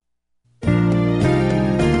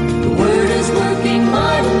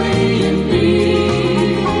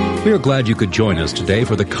We are glad you could join us today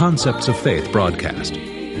for the Concepts of Faith broadcast.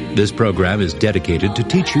 This program is dedicated to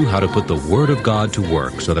teach you how to put the Word of God to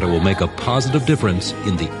work so that it will make a positive difference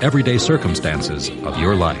in the everyday circumstances of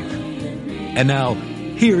your life. And now,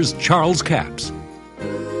 here's Charles Capps.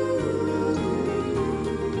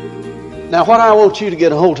 Now, what I want you to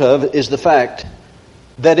get a hold of is the fact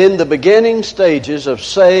that in the beginning stages of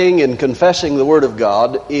saying and confessing the Word of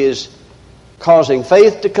God is causing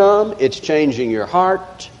faith to come, it's changing your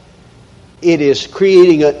heart, it is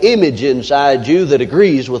creating an image inside you that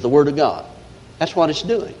agrees with the Word of God. That's what it's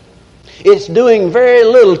doing. It's doing very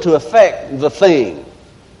little to affect the thing.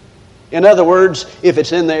 In other words, if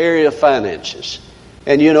it's in the area of finances,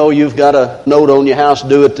 and you know you've got a note on your house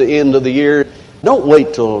due at the end of the year, don't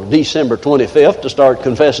wait till December 25th to start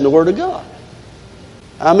confessing the Word of God.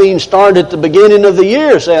 I mean, start at the beginning of the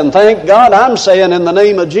year saying, thank God, I'm saying in the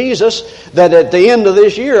name of Jesus that at the end of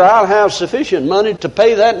this year I'll have sufficient money to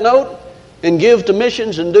pay that note and give to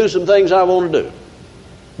missions and do some things I want to do.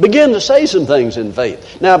 Begin to say some things in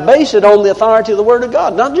faith. Now base it on the authority of the Word of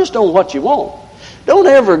God, not just on what you want. Don't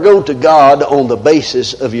ever go to God on the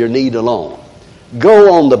basis of your need alone.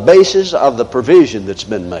 Go on the basis of the provision that's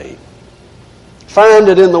been made. Find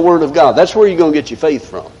it in the Word of God. That's where you're going to get your faith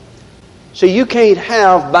from. See, you can't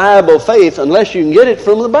have Bible faith unless you can get it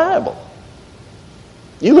from the Bible.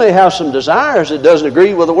 You may have some desires that doesn't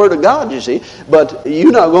agree with the Word of God, you see, but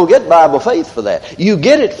you're not going to get Bible faith for that. You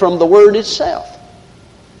get it from the Word itself.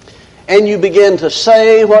 And you begin to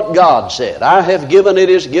say what God said. I have given, it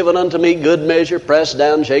is given unto me, good measure, pressed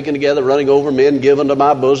down, shaken together, running over men, given to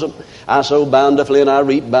my bosom. I sow bountifully and I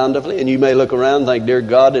reap bountifully. And you may look around and think, dear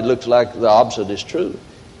God, it looks like the opposite is true.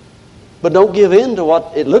 But don't give in to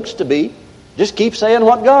what it looks to be. Just keep saying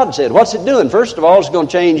what God said. What's it doing? First of all, it's going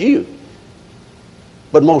to change you.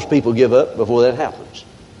 But most people give up before that happens.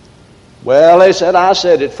 Well, they said, I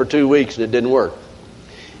said it for 2 weeks and it didn't work.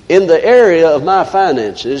 In the area of my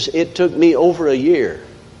finances, it took me over a year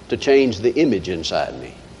to change the image inside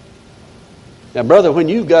me. Now, brother, when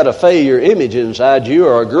you've got a failure image inside you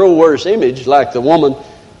or a grow worse image like the woman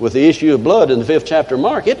with the issue of blood in the 5th chapter of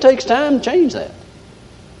Mark, it takes time to change that.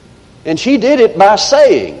 And she did it by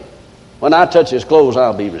saying, when I touch his clothes,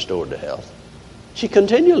 I'll be restored to health. She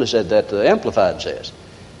continually said that, the Amplified says.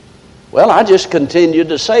 Well, I just continued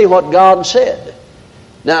to say what God said.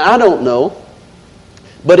 Now, I don't know,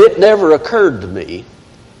 but it never occurred to me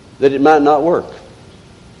that it might not work.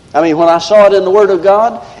 I mean, when I saw it in the Word of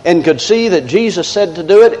God and could see that Jesus said to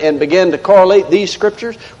do it and began to correlate these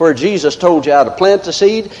scriptures where Jesus told you how to plant the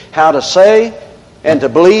seed, how to say, and to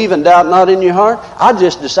believe and doubt not in your heart, I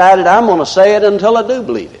just decided I'm going to say it until I do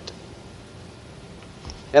believe it.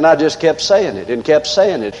 And I just kept saying it and kept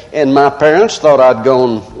saying it. And my parents thought I'd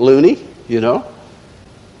gone loony, you know.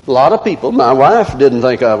 A lot of people, my wife didn't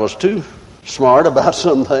think I was too smart about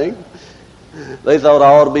some things. They thought I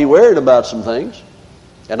ought to be worried about some things.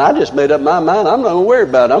 And I just made up my mind, I'm not going to worry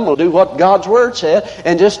about it. I'm going to do what God's Word said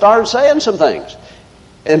and just started saying some things.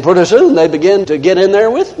 And pretty soon they began to get in there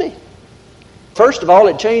with me. First of all,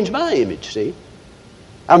 it changed my image, see.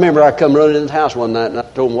 I remember I come running in the house one night and I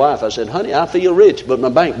told my wife, I said, honey, I feel rich, but my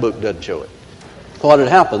bank book doesn't show it. What had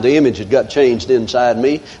happened? The image had got changed inside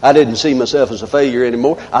me. I didn't see myself as a failure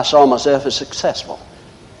anymore. I saw myself as successful.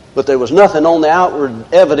 But there was nothing on the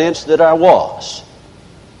outward evidence that I was.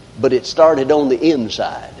 But it started on the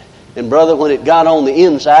inside. And brother, when it got on the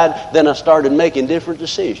inside, then I started making different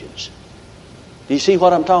decisions. Do you see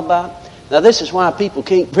what I'm talking about? Now, this is why people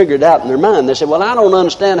can't figure it out in their mind. They say, well, I don't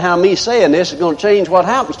understand how me saying this is going to change what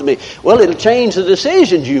happens to me. Well, it'll change the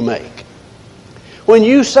decisions you make. When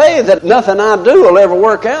you say that nothing I do will ever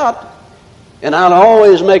work out, and I'll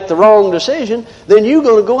always make the wrong decision, then you're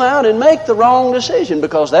going to go out and make the wrong decision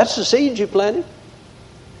because that's the seed you planted.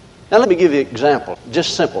 Now, let me give you an example,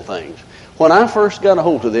 just simple things. When I first got a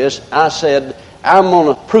hold of this, I said, I'm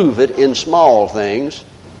going to prove it in small things,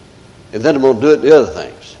 and then I'm going to do it in the other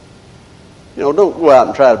things. You know, don't go out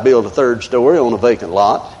and try to build a 3rd story on a vacant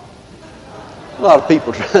lot. A lot of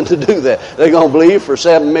people are trying to do that. They're going to believe for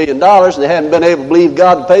 $7 million and they haven't been able to believe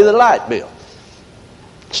God to pay the light bill.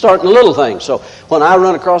 Starting the little things. So when I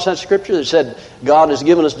run across that scripture that said God has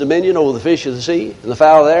given us dominion over the fish of the sea and the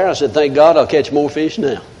fowl of the air, I said, thank God I'll catch more fish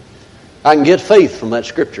now. I can get faith from that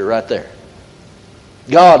scripture right there.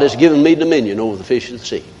 God has given me dominion over the fish of the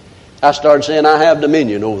sea. I started saying I have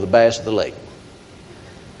dominion over the bass of the lake.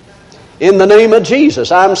 In the name of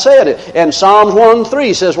Jesus, I'm saying it. And Psalms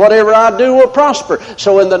 1:3 says, whatever I do will prosper.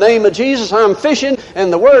 So in the name of Jesus, I'm fishing,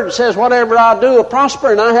 and the Word says, whatever I do will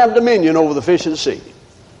prosper, and I have dominion over the fish of the sea.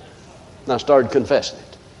 And I started confessing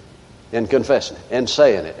it. and confessing it and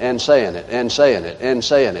saying it and saying it and saying it and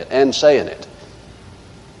saying it and saying it.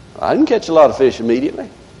 I didn't catch a lot of fish immediately.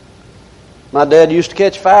 My dad used to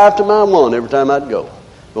catch 5 to my 1 every time I'd go.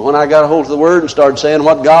 But when I got a hold of the Word and started saying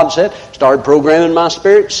what God said, started programming my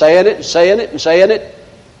spirit, saying it and saying it and saying it,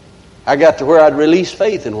 I got to where I'd release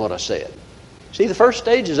faith in what I said. See, the first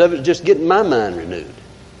stages of it was just getting my mind renewed.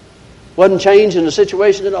 Wasn't changing the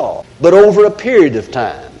situation at all. But over a period of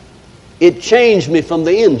time, it changed me from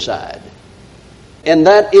the inside. And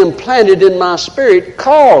that implanted in my spirit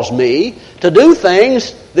caused me to do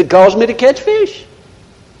things that caused me to catch fish.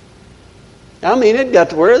 I mean, it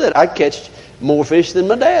got to where that I catch more fish than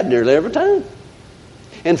my dad nearly every time.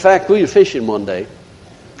 In fact, we were fishing one day.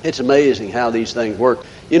 It's amazing how these things work.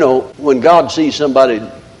 You know, when God sees somebody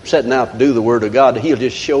setting out to do the Word of God, He'll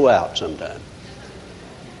just show out sometime.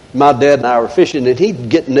 My dad and I were fishing, and he'd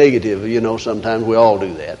get negative, you know, sometimes. We all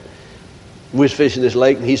do that. We was fishing this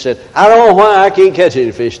lake, and he said, I don't know why I can't catch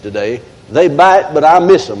any fish today. They bite, but I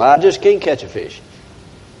miss them. I just can't catch a fish.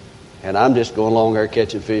 And I'm just going along there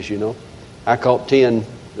catching fish, you know. I caught 10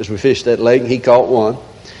 as we fished that lake, and he caught 1.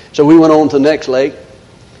 So we went on to the next lake,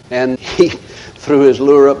 and he threw his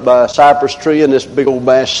lure up by a cypress tree, and this big old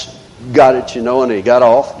bass got it, you know, and he got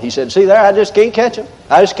off. He said, see there, I just can't catch him.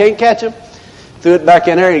 I just can't catch him. Threw it back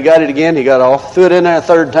in there, he got it again, he got off. Threw it in there a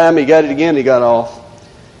third time, he got it again, he got off.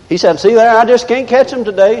 He said, see there, I just can't catch him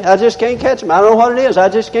today. I just can't catch him. I don't know what it is. I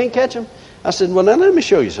just can't catch him. I said, well, now let me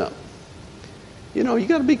show you something. You know, you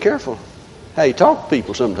got to be careful how you talk to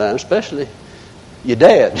people sometimes, especially your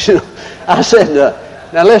dad. You know, I said,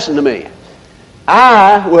 now listen to me.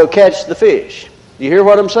 I will catch the fish. You hear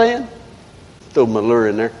what I'm saying? Throw my lure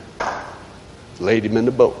in there. Laid him in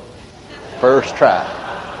the boat. First try.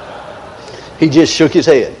 He just shook his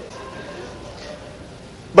head.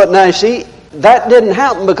 But now you see, that didn't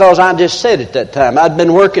happen because I just said it that time. I'd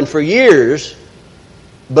been working for years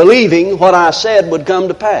believing what I said would come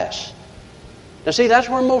to pass. Now see, that's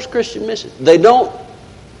where most Christians miss it. They don't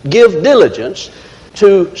give diligence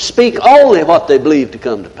to speak only what they believe to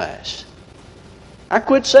come to pass. I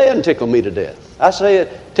quit saying tickle me to death. I say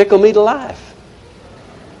it, tickle me to life.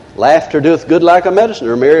 Laughter doeth good like a medicine,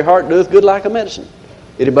 or a merry heart doeth good like a medicine.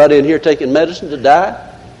 Anybody in here taking medicine to die?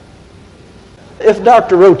 If a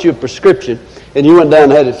doctor wrote you a prescription and you went down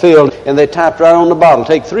and had it filled and they typed right on the bottle,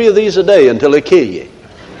 take 3 of these a day until they kill you,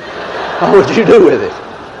 what would you do with it?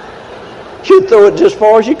 You'd throw it just as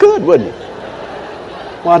far as you could, wouldn't you?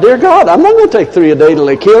 Why, dear God, I'm not going to take 3 a day till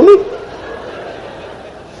they kill me.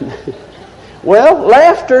 Well,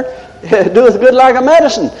 laughter doeth good like a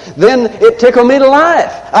medicine. Then it tickled me to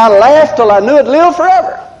life. I laughed till I knew it lived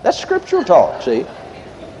forever. That's scriptural talk, see?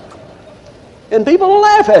 And people will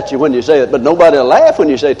laugh at you when you say it, but nobody will laugh when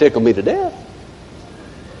you say tickle me to death.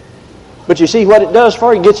 But you see what it does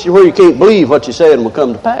for you? It gets you where you can't believe what you say and will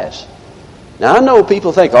come to pass. Now, I know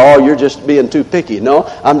people think, oh, you're just being too picky. No,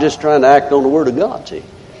 I'm just trying to act on the Word of God, see?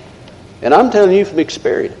 And I'm telling you from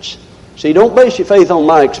experience. See, don't base your faith on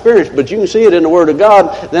my experience, but you can see it in the Word of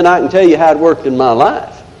God, then I can tell you how it worked in my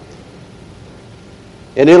life.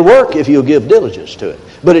 And it'll work if you'll give diligence to it.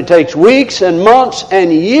 But it takes weeks and months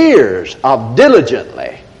and years of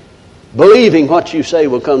diligently believing what you say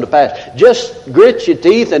will come to pass. Just grit your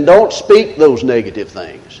teeth and don't speak those negative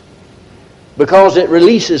things, because it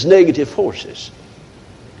releases negative forces.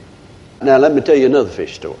 Now let me tell you another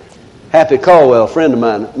fish story. Happy Caldwell,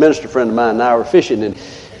 minister friend of mine, and I were fishing, and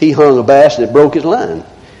he hung a bass and it broke his line.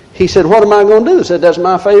 He said, what am I going to do? He said, that's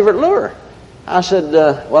my favorite lure. I said,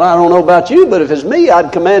 well, I don't know about you, but if it's me,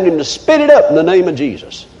 I'd command him to spit it up in the name of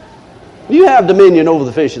Jesus. You have dominion over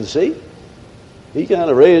the fish of the sea. He kind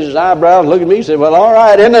of raised his eyebrows and looked at me and said, well, all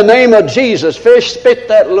right, in the name of Jesus, fish, spit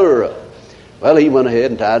that lure up. Well, he went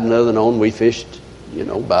ahead and tied another on. We fished,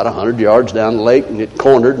 about 100 yards down the lake, and it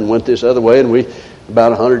cornered and went this other way, and we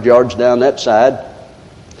about 100 yards down that side.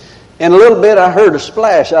 In a little bit, I heard a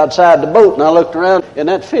splash outside the boat, and I looked around, and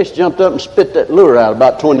that fish jumped up and spit that lure out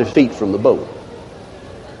about 20 feet from the boat.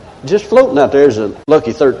 Just floating out there is a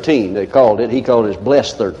lucky 13, they called it. He called it his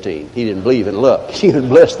blessed 13. He didn't believe in luck. He was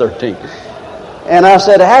blessed 13. And I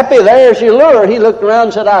said, Happy, there's your lure. He looked around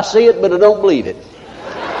and said, I see it, but I don't believe it.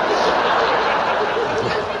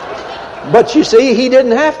 But you see, he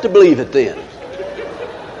didn't have to believe it then.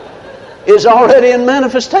 It's already in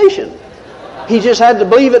manifestation. He just had to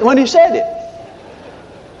believe it when he said it.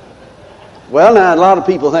 Well, now, a lot of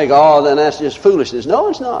people think, oh, then that's just foolishness. No,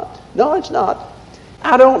 it's not. No, it's not.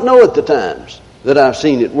 I don't know at the times that I've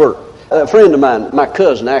seen it work. A friend of mine, my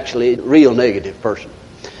cousin, actually, a real negative person.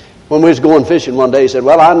 When we was going fishing one day, he said,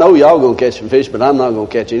 well, I know y'all going to catch some fish, but I'm not going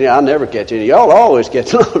to catch any. I'll never catch any. Y'all always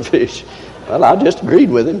catch a lot of fish. Well, I just agreed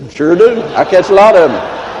with him. Sure do. I catch a lot of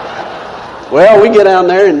them. Well, we get down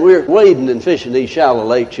there and we're wading and fishing these shallow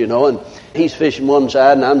lakes, and he's fishing one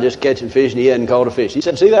side and I'm just catching fish and he hadn't caught a fish. He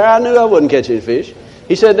said, see there, I knew I wouldn't catch any fish.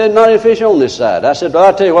 He said, there's not any fish on this side. I said, well,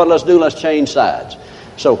 I'll tell you what, let's change sides.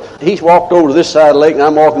 So he's walked over to this side of the lake and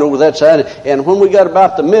I'm walking over to that side. And when we got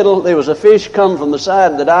about the middle, there was a fish come from the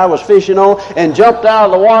side that I was fishing on and jumped out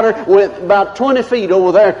of the water, went about 20 feet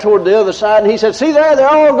over there toward the other side. And he said, see there, they're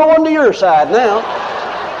all going to your side now.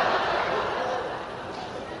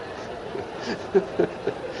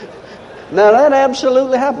 Now that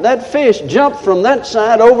absolutely happened. That fish jumped from that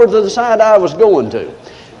side over to the side I was going to.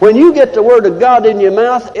 When you get the Word of God in your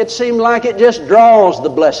mouth, it seems like it just draws the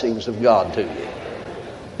blessings of God to you.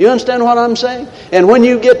 You understand what I'm saying? And when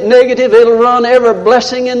you get negative, it'll run every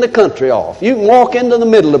blessing in the country off. You can walk into the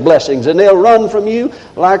middle of blessings and they'll run from you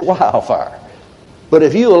like wildfire. But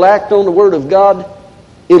if you will act on the Word of God,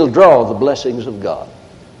 it'll draw the blessings of God.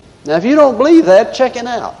 Now if you don't believe that, check it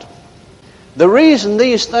out. The reason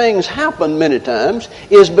these things happen many times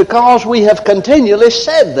is because we have continually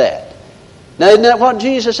said that. Now, isn't that what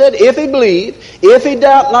Jesus said? If he believe, if he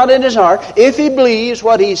doubt not in his heart, if he believes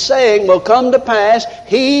what he's saying will come to pass,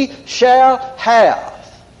 he shall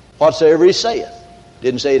have whatsoever he saith.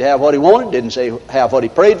 Didn't say he'd have what he wanted, didn't say have what he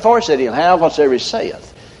prayed for, said he'll have whatsoever he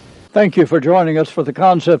saith. Thank you for joining us for the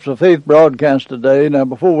Concepts of Faith broadcast today. Now,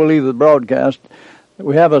 before we leave the broadcast,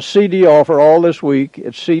 we have a CD offer all this week.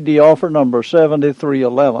 It's CD offer number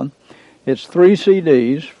 7311. It's 3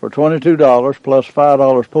 CDs for $22 plus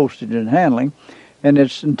 $5 postage and handling, and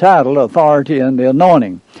it's entitled Authority and the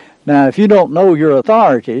Anointing. Now, if you don't know your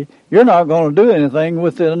authority, you're not going to do anything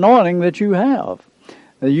with the anointing that you have.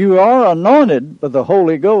 You are anointed with the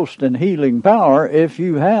Holy Ghost and healing power if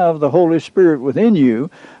you have the Holy Spirit within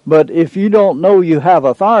you. But if you don't know you have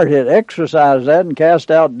authority to exercise that and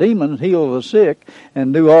cast out demons, heal the sick,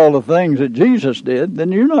 and do all the things that Jesus did,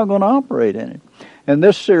 then you're not going to operate in it. And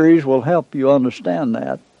this series will help you understand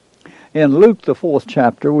that. In Luke, the 4th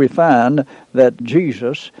chapter, we find that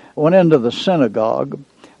Jesus went into the synagogue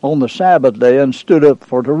on the Sabbath day and stood up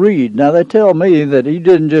for to read. Now, they tell me that he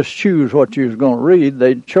didn't just choose what you was going to read.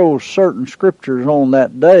 They chose certain scriptures on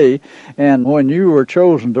that day, and when you were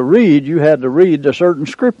chosen to read, you had to read a certain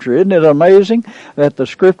scripture. Isn't it amazing that the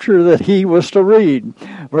scripture that he was to read?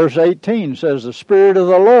 Verse 18 says, the Spirit of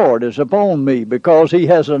the Lord is upon me because he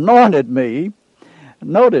has anointed me.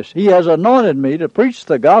 Notice, he has anointed me to preach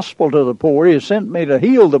the gospel to the poor. He has sent me to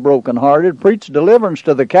heal the brokenhearted, preach deliverance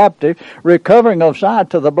to the captive, recovering of sight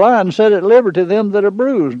to the blind, set at liberty them that are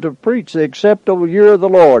bruised, to preach the acceptable year of the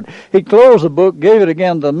Lord. He closed the book, gave it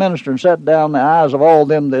again to the minister, and sat down. The eyes of all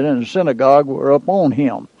them that in the synagogue were upon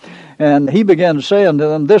him. And he began saying to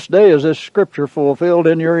them, this day is this scripture fulfilled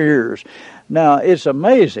in your ears. Now, it's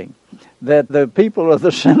amazing that the people of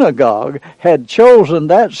the synagogue had chosen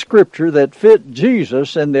that scripture that fit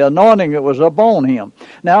Jesus and the anointing that was upon him.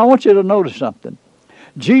 Now, I want you to notice something.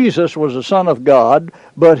 Jesus was the Son of God,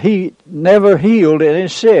 but he never healed any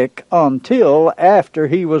sick until after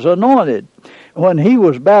he was anointed. When he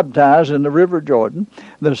was baptized in the river Jordan,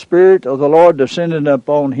 the Spirit of the Lord descended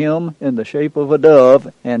upon him in the shape of a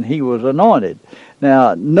dove, and he was anointed.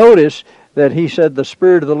 Now, notice that he said, the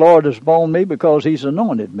Spirit of the Lord is upon me because he's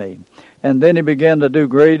anointed me. And then he began to do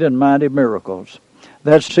great and mighty miracles.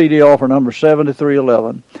 That's CD offer number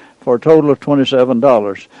 7311 for a total of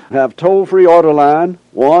 $27. Have toll-free order line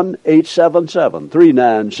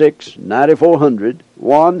 1-877-396-9400,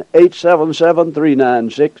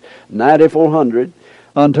 1-877-396-9400.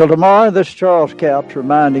 Until tomorrow, this is Charles Capps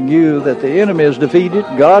reminding you that the enemy is defeated,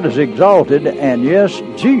 God is exalted, and yes,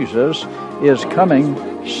 Jesus is coming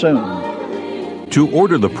soon. To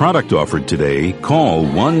order the product offered today, call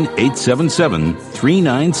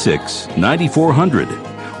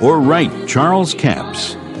 1-877-396-9400 or write Charles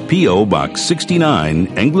Capps, P.O. Box 69,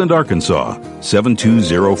 England, Arkansas,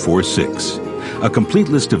 72046. A complete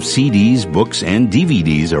list of CDs, books, and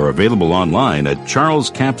DVDs are available online at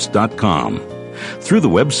charlescapps.com. Through the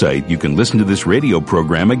website, you can listen to this radio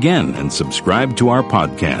program again and subscribe to our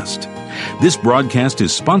podcast. This broadcast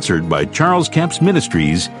is sponsored by Charles Capps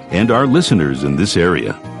Ministries and our listeners in this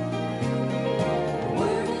area.